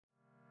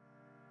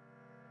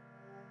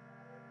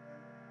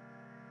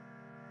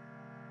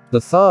The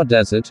Thar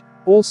Desert,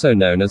 also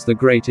known as the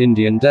Great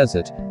Indian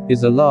Desert,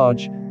 is a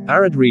large,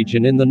 arid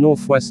region in the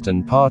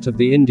northwestern part of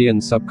the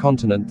Indian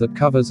subcontinent that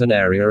covers an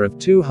area of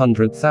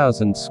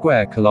 200,000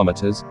 square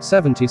kilometers,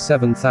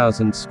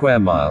 77,000 square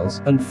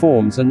miles, and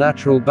forms a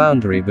natural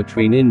boundary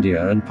between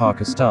India and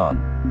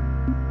Pakistan.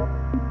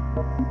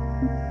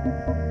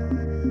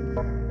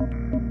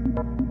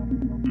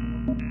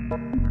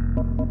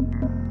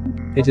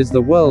 It is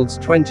the world's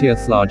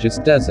 20th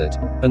largest desert,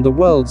 and the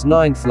world's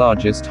 9th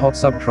largest hot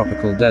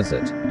subtropical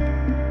desert.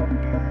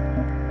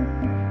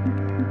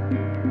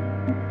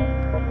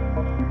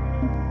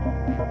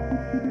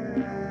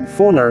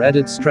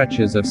 Fauna-arid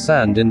stretches of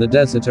sand in the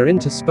desert are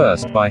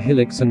interspersed by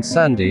hillocks and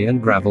sandy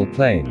and gravel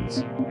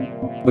plains.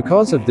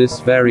 Because of this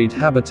varied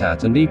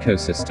habitat and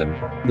ecosystem,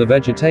 the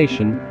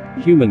vegetation,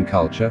 human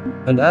culture,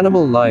 and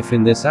animal life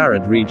in this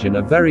arid region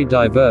are very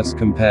diverse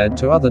compared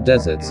to other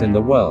deserts in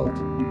the world.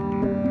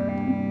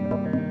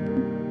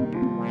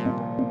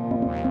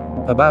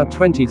 About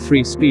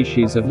 23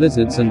 species of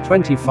lizards and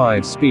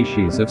 25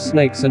 species of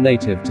snakes are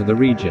native to the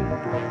region.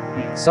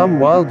 Some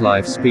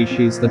wildlife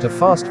species that are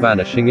fast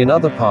vanishing in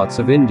other parts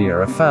of India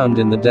are found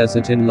in the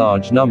desert in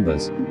large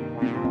numbers,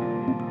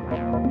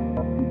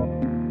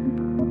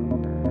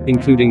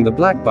 including the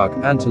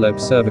blackbuck, antelope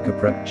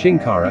cervicapra,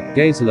 chinkara,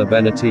 gazella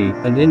benneti,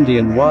 and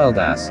Indian wild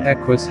ass,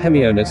 Equus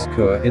hemionus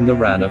cur, in the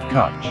Rann of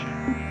Kutch.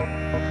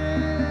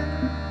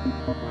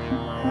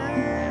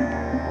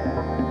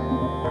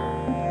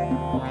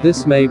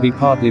 This may be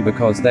partly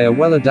because they are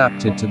well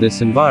adapted to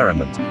this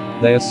environment.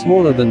 They are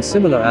smaller than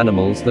similar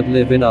animals that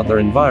live in other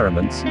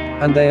environments,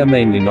 and they are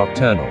mainly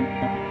nocturnal.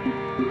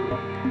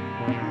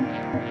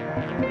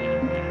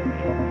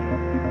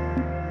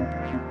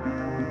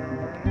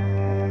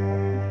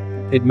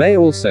 It may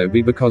also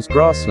be because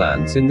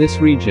grasslands in this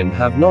region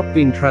have not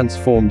been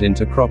transformed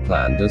into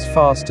cropland as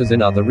fast as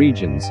in other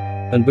regions,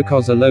 and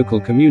because a local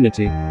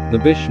community,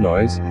 the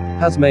Bishnois,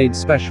 has made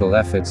special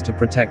efforts to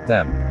protect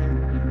them.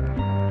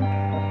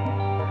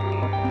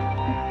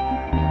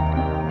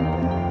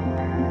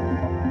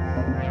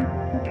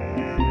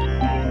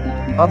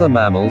 Other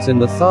mammals in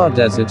the Thar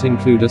Desert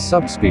include a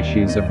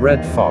subspecies of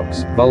red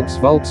fox,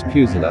 Vulpes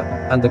pusilla,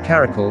 and the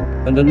caracal,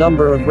 and a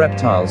number of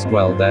reptiles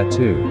dwell there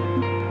too.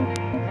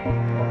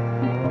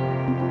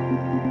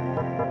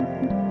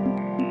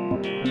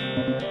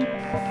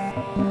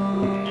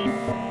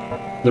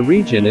 The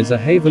region is a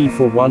haven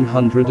for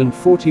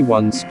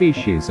 141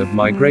 species of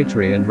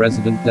migratory and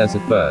resident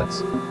desert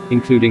birds,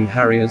 including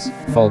harriers,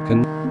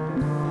 falcons,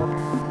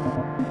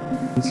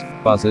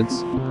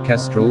 buzzards,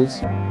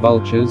 kestrels,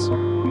 vultures,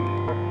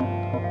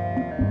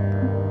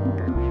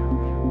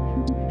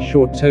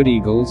 short-toed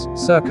eagles,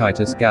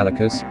 Cercitus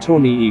gallicus,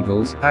 tawny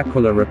eagles,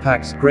 Aquila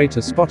rapax, greater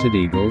spotted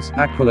eagles,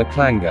 Aquila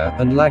clanger,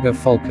 and lagger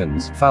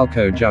falcons,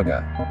 Falco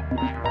jugger.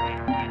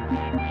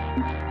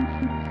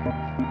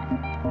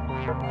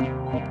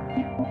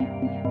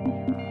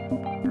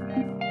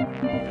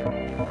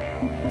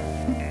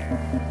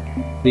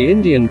 The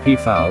Indian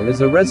peafowl is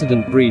a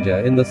resident breeder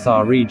in the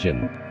Thar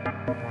region.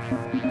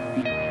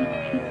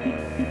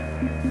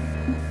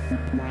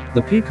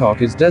 The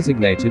peacock is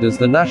designated as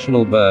the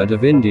national bird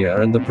of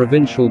India and the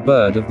provincial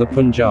bird of the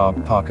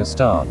Punjab,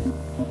 Pakistan.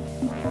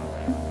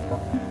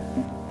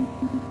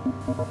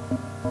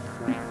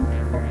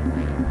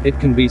 It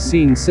can be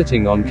seen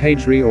sitting on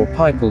kajri or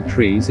pipal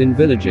trees in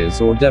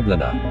villages or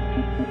deblina.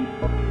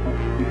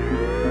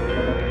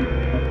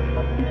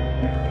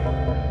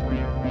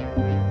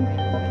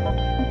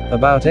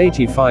 About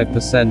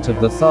 85% of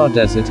the Thar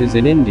Desert is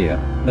in India,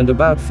 and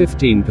about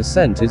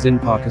 15% is in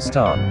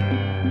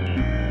Pakistan.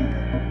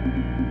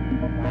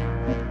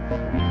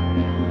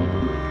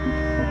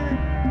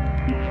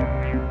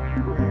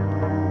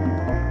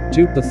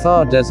 The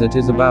Thar Desert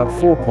is about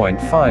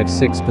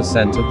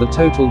 4.56% of the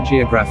total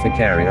geographic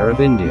area of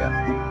India.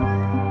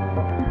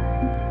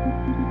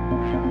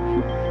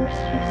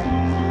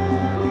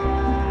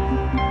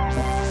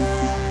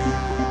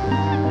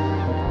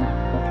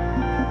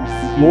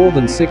 More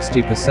than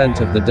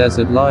 60% of the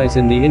desert lies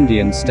in the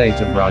Indian state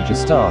of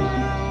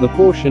Rajasthan. The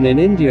portion in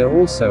India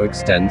also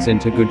extends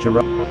into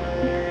Gujarat,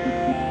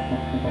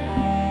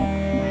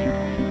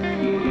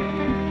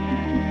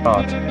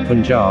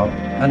 Punjab,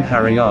 and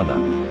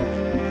Haryana.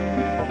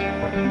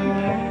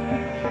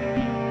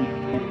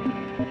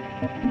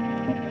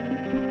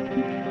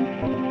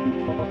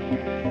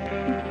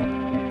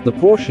 The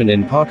portion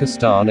in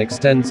Pakistan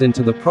extends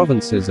into the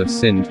provinces of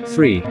Sindh,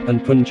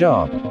 and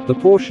Punjab. The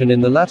portion in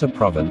the latter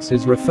province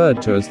is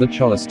referred to as the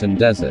Cholistan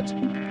Desert.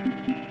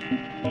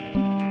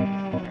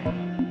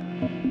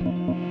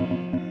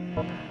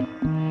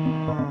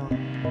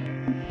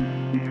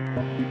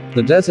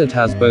 The desert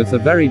has both a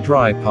very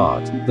dry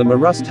part, the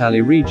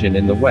Marusthali region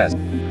in the west,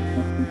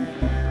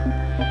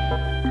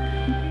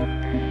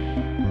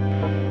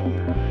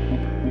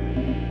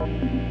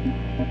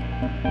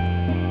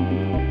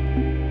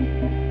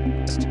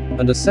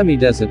 and a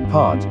semi-desert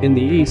part, in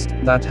the east,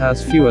 that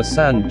has fewer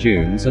sand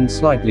dunes and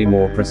slightly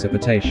more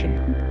precipitation.